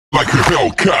Like a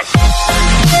Hellcat.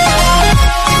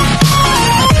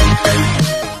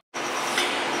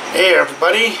 Hey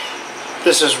everybody,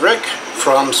 this is Rick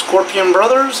from Scorpion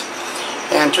Brothers,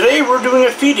 and today we're doing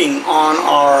a feeding on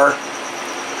our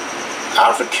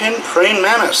African praying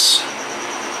mantis.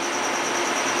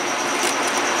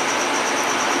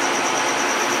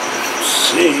 Let's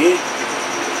see.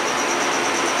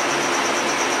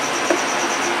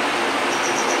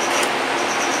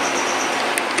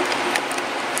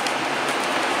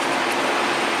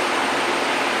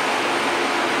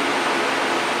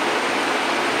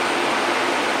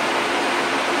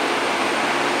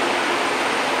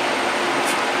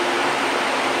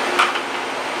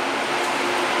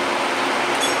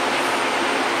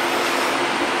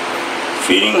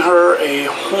 Feeding her a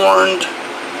horned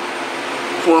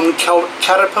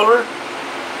caterpillar.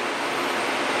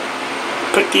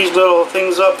 Picked these little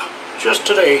things up just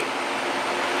today.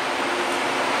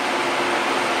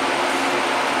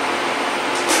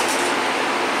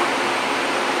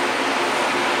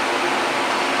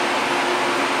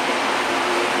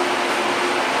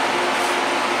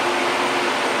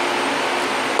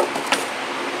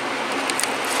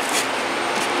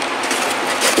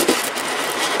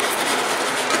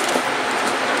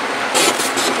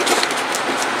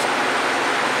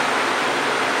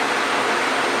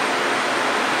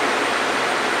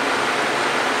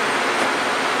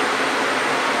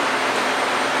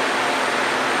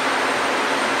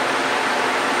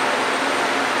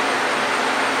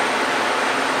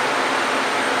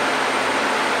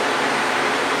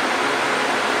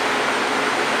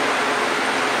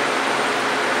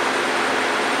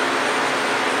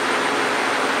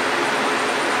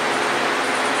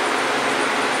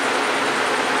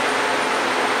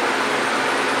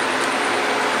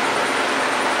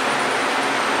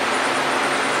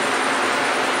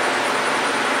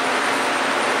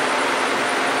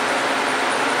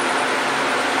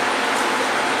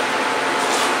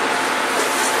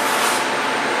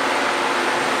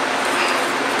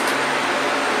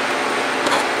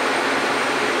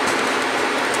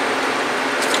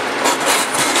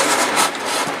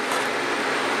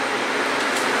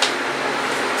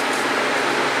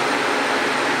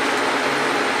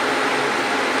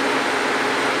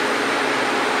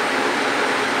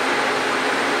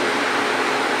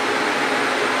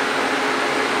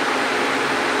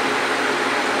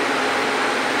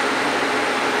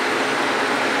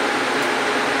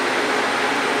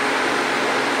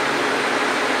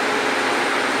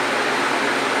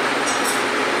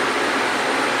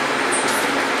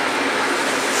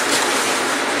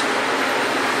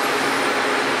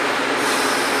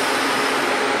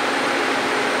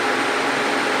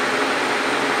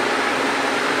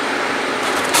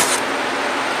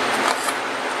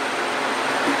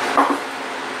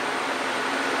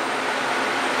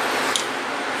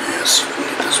 See if we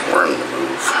can get this worm to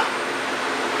move.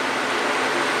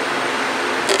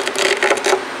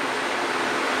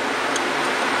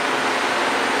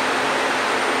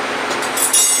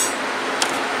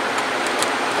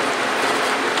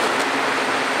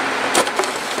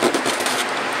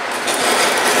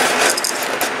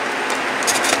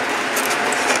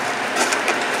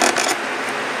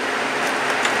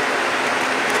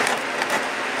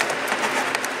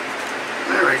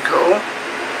 There we go.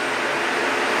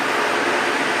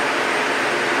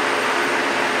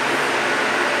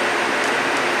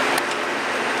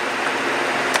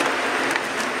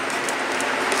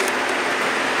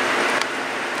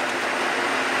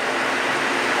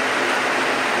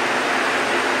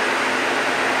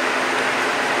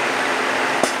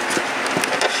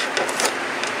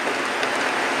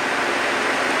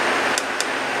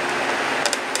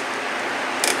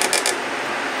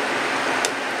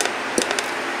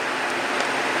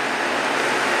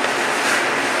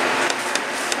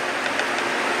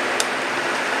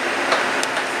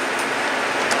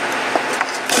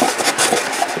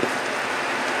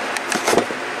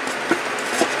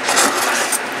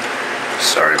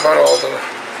 Sorry about all the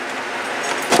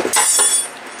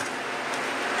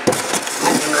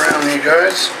moving around, you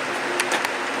guys.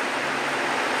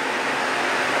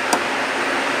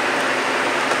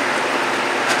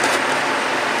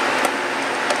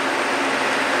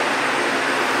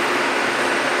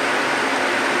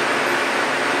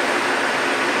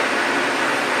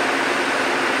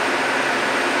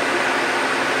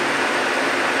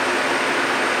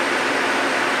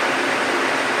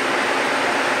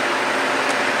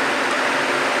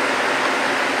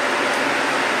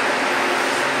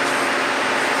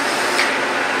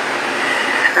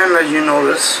 And as you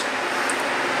notice,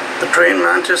 the praying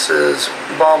mantis is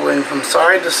bobbling from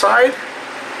side to side.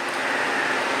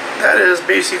 That is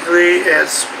basically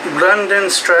its blend-in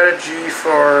strategy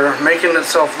for making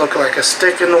itself look like a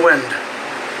stick in the wind.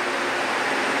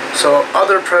 So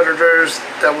other predators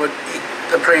that would eat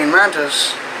the praying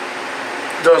mantis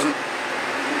doesn't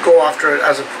go after it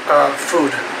as a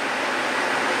food.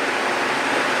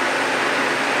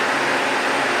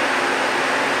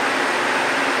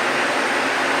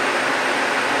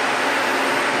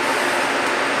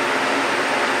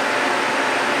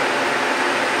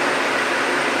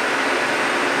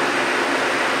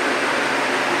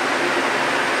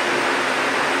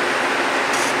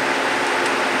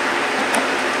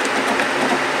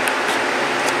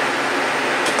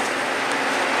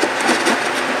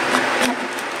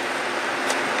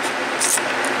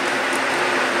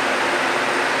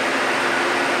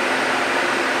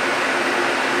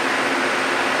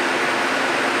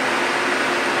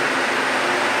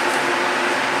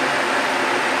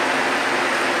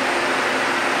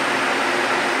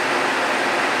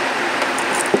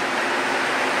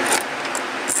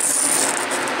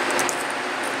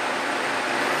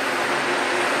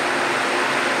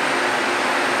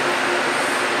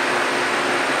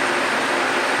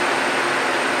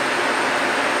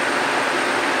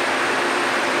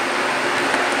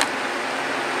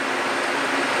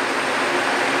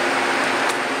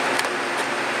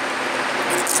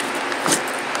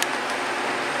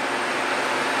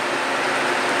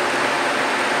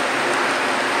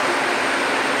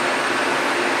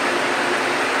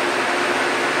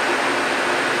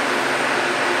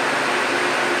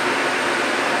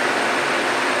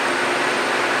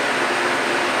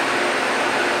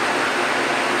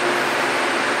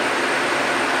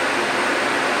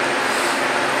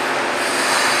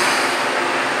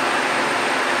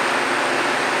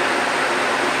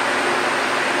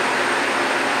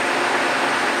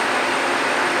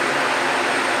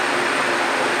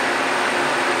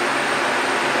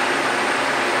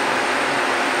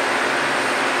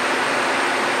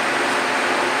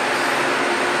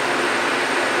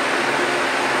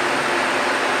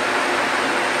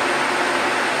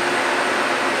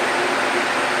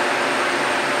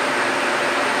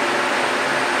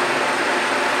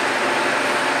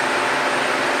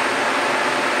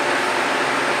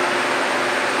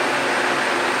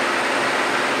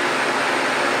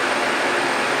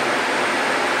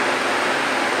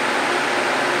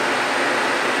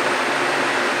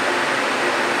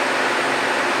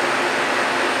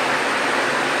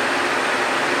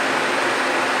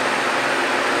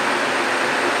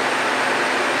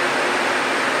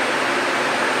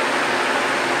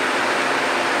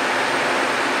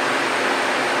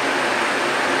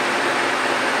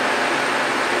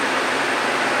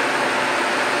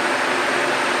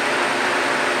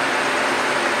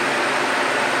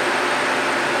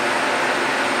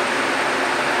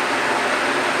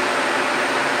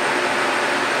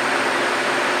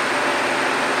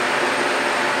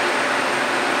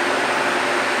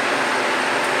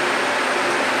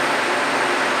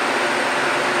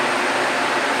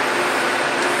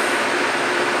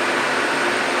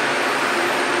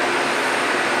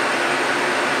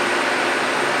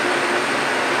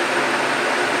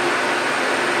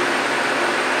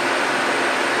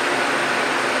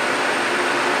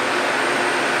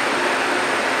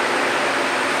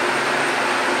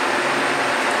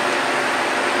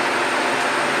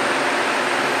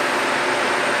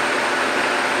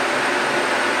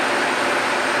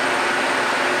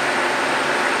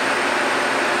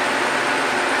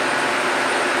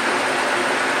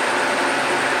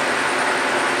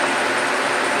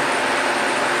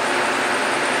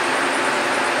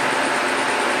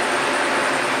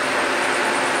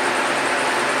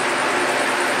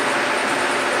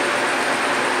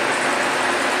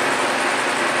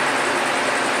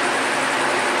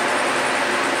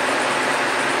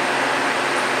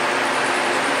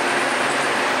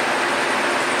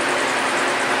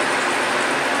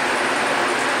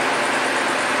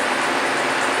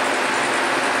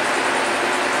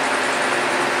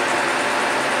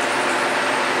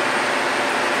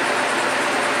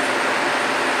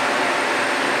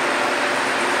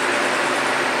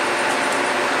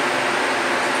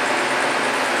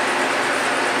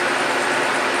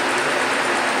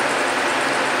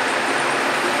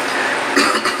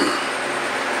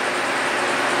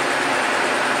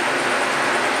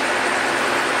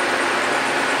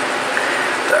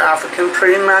 African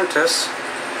praying mantis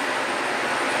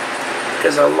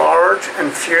is a large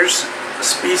and fierce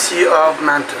species of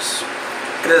mantis.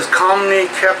 It is commonly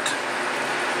kept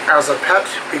as a pet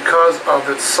because of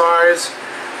its size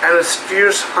and its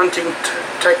fierce hunting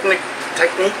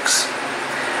techniques,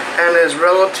 and is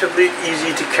relatively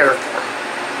easy to care for.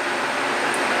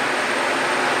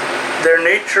 Their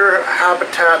nature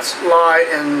habitats lie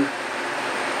in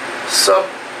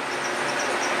sub-Sahara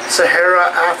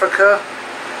Africa.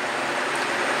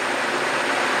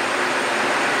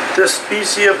 This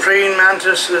species of praying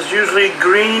mantis is usually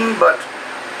green, but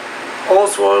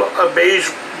also a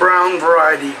beige-brown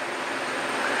variety.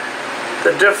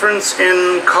 The difference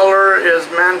in color is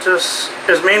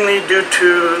mainly due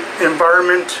to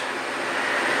environment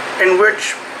in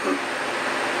which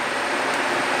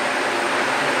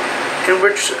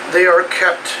they are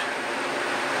kept.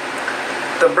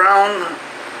 The brown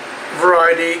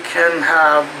variety can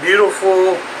have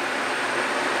beautiful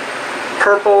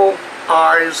purple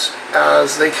eyes,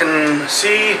 as you can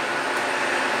see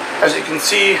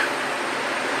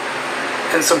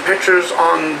in some pictures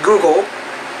on Google.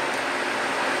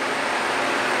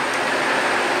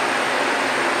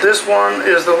 This one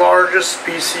is the largest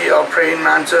species of praying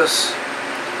mantis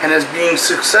and is being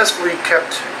successfully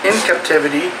kept in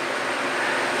captivity.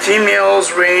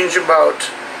 Females range about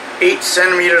 8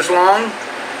 centimeters long.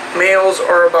 Males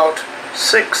are about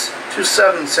 6 to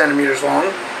 7 centimeters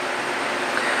long.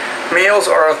 Males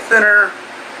are thinner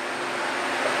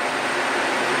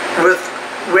with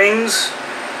wings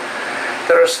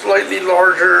that are slightly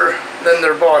larger than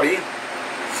their body.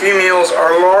 Females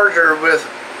are larger with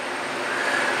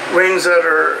wings that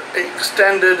are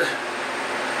extended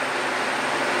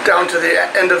down to the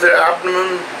end of their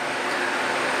abdomen.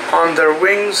 On their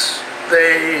wings,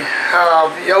 they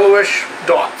have yellowish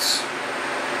dots.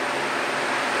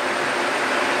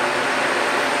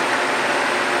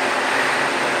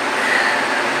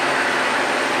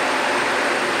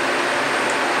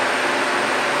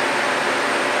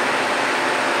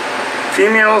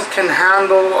 Females can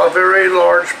handle a very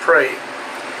large prey.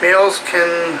 Males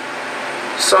can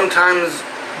sometimes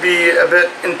be a bit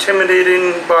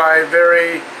intimidating by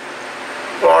very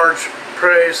large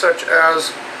prey such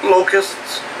as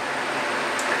locusts.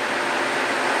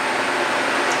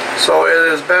 So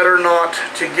it is better not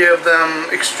to give them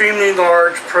extremely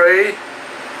large prey.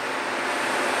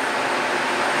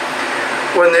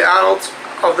 When the adults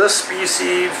of this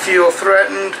species feel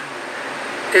threatened,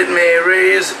 it may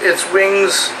raise its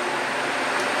wings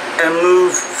and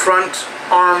move front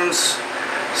arms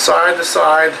side to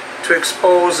side to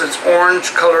expose its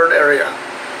orange colored area.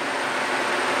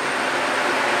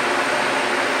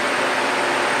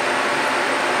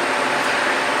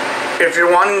 If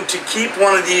you're wanting to keep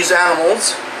one of these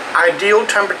animals, ideal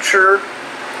temperature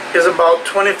is about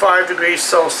 25 degrees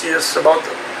Celsius, but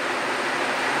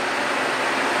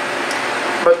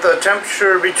the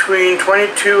temperature between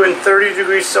 22 and 30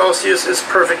 degrees Celsius is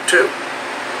perfect too.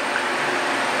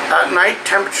 At night,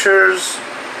 temperatures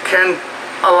can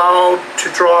allow to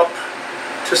drop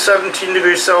to 17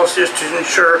 degrees Celsius to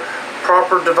ensure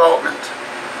proper development.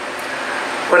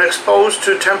 When exposed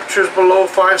to temperatures below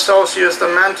 5 Celsius, the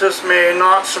mantis may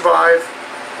not survive.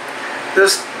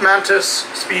 This mantis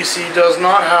species does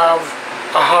not have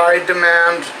a high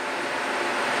demands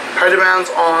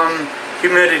on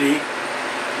humidity,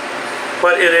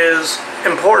 but it is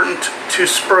important to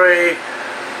spray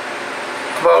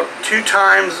about 2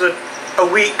 times a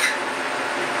week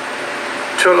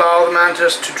to allow the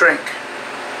mantis to drink.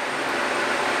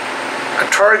 A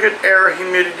target air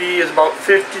humidity is about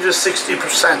 50 to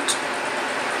 60%.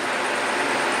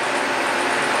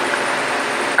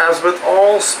 As with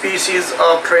all species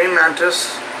of praying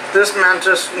mantis, this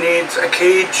mantis needs a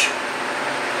cage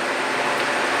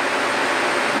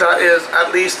that is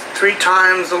at least 3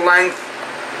 times the length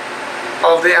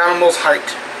of the animal's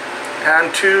height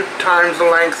and 2 times the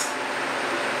length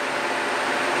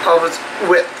of its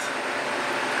width.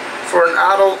 For an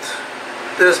adult,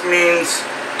 this means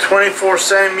 24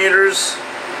 centimeters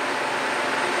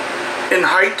in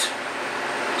height,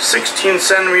 16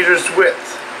 centimeters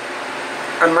width.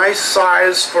 A nice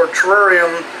size for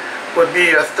terrarium would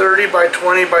be a 30 by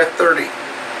 20 by 30.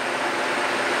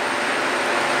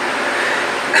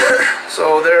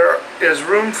 So there is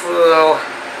room for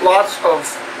lots of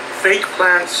fake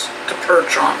plants to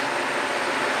perch on.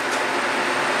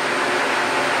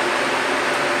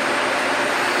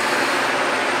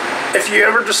 If you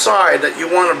ever decide that you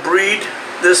want to breed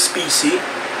this species,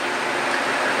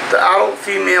 the adult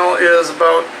female is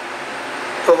about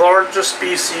the largest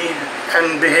species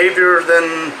and heavier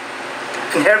than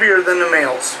the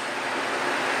males.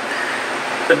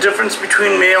 The difference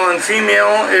between male and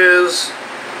female is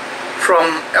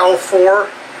from L4,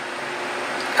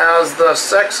 as the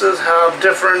sexes have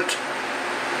different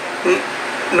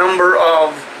number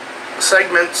of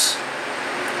segments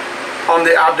on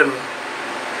the abdomen.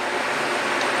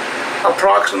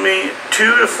 Approximately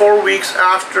 2 to 4 weeks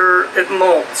after it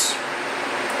molts,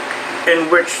 in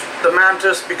which the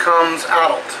mantis becomes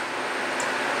adult.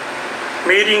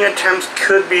 Mating attempts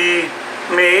could be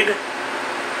made.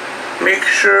 Make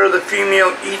sure the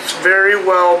female eats very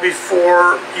well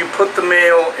before you put the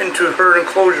male into her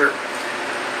enclosure,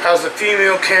 as the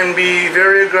female can be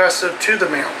very aggressive to the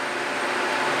male.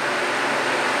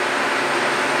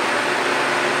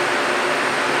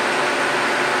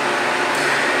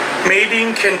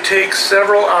 Mating can take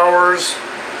several hours.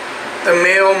 The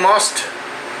male must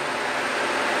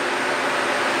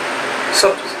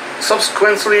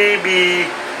subsequently be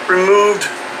removed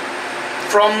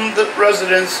from the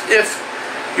residence if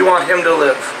you want him to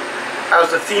live,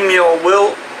 as the female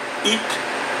will eat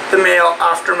the male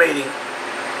after mating.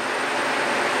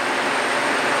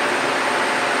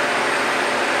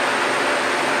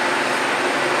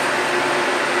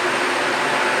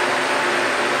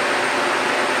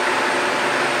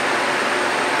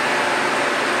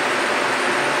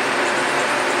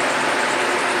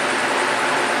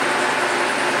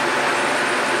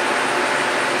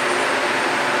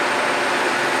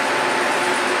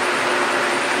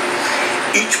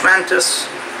 Each mantis,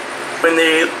 when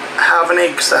they have an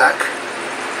egg sac,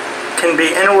 can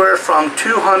be anywhere from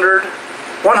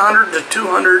 100 to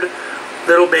 200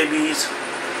 little babies,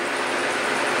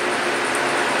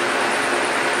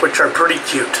 which are pretty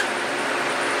cute.